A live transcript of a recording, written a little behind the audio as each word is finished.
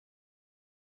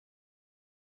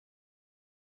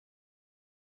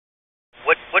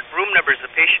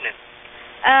patient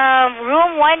in?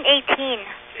 Room 118.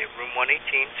 Okay, room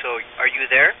 118. So, are you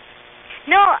there?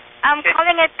 No, I'm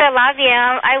calling at the lobby.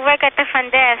 I work at the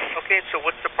front desk. Okay, so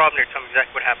what's the problem there? Tell me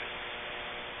exactly what happened.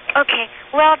 Okay,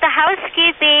 well, the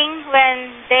housekeeping,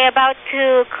 when they're about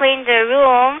to clean the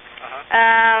room,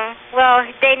 well,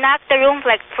 they knocked the room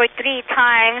like for 3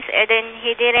 times, and then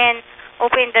he didn't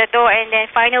open the door, and then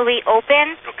finally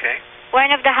opened. Okay.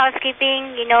 One of the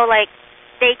housekeeping, you know, like,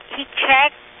 he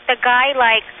checked the guy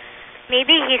like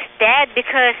maybe he's dead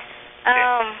because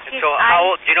And so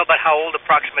how old, do you know about how old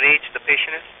approximate age the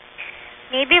patient is?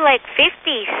 maybe like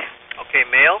 50s. Okay,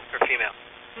 male or female?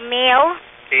 Male.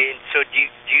 Okay, and so do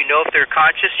you know if they're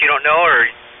conscious? You don't know, or?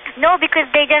 No, because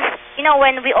they just, you know,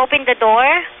 when we opened the door,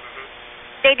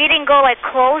 they didn't go like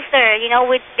closer, you know,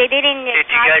 they didn't.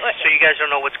 So you guys don't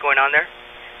know what's going on there?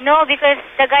 No, because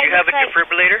the guy. Do you have a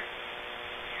defibrillator?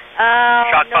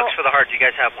 Shock box for the heart. Do you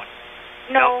guys have one?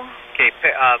 No. Okay,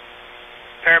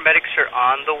 paramedics are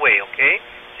on the way, okay?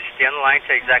 Just stay on the line,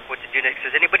 tell you exactly what to do next.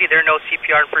 Does anybody there know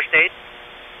CPR and first aid?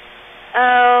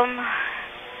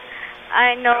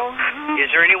 I know.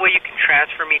 Is there any way you can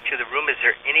transfer me to the room? Is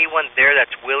there anyone there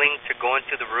that's willing to go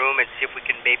into the room and see if we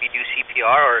can maybe do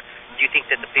CPR, or do you think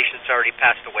that the patient's already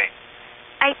passed away?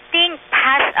 I think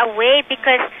passed away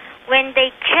because when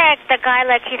they checked, the guy,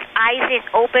 like, his eyes is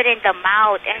open in the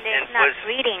mouth and then not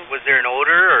breathing. Was there an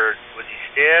odor, or was he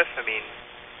stiff? I mean...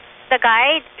 The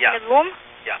guy in the room?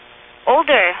 Yeah.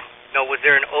 Older. No, was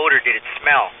there an odor? Did it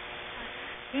smell?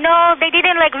 No, they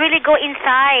didn't like really go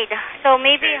inside. So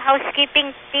maybe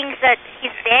housekeeping thinks that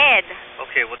he's dead.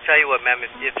 Okay, well, tell you what, ma'am,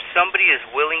 if somebody is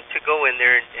willing to go in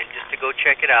there and just to go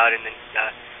check it out and then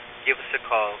give us a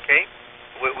call, okay?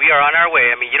 We are on our way.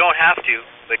 I mean, you don't have to,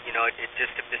 but, you know, it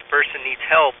just, if this person needs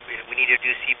help, we need to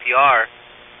do CPR.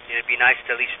 It'd be nice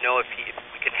to at least know if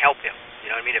we can help him. You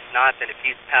know what I mean? If not, then if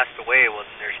he's passed away, well,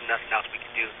 then there's nothing else we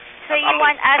can do. So you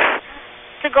want us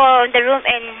to go in the room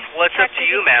and... Well, it's up to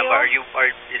you, ma'am.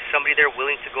 Is somebody there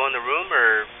willing to go in the room,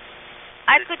 or...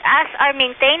 I could ask our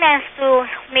maintenance to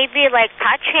maybe, like,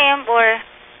 touch him, or...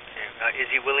 is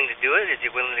he willing to do it? Is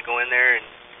he willing to go in there and...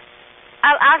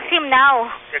 I'll ask him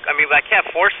now. I mean, I can't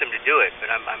force him to do it, but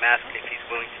I'm asking if he's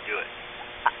willing to do it.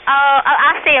 I'll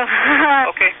ask him.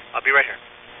 Okay, I'll be right here.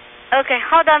 Okay,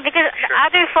 hold on, because the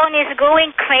other phone is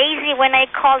going crazy when I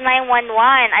call 911.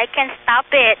 I can't stop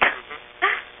it.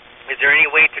 Is there any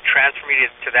way to transfer me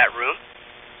to that room?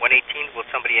 118, will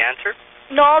somebody answer?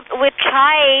 No, we'll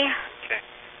try. Okay.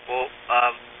 Well,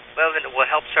 then,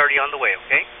 help's already on the way,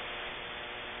 okay?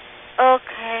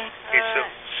 Okay. Okay,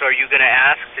 so are you going to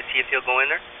ask to see if he'll go in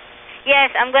there?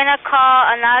 Yes, I'm going to call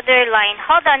another line.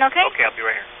 Hold on, okay? Okay, I'll be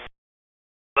right here.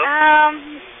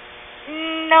 Hello?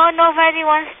 No, nobody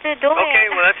wants to do it. Okay,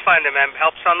 well, that's fine then, ma'am.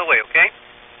 Help's on the way, okay?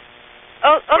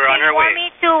 Oh, okay. We're on our way. You want me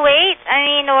to wait? I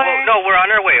mean, or... Oh, no, we're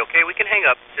on our way, okay? We can hang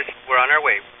up. Just, we're on our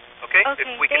way, okay? Okay,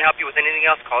 if we can help you with anything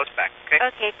else, call us back, okay?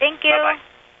 Okay, thank you. Bye-bye.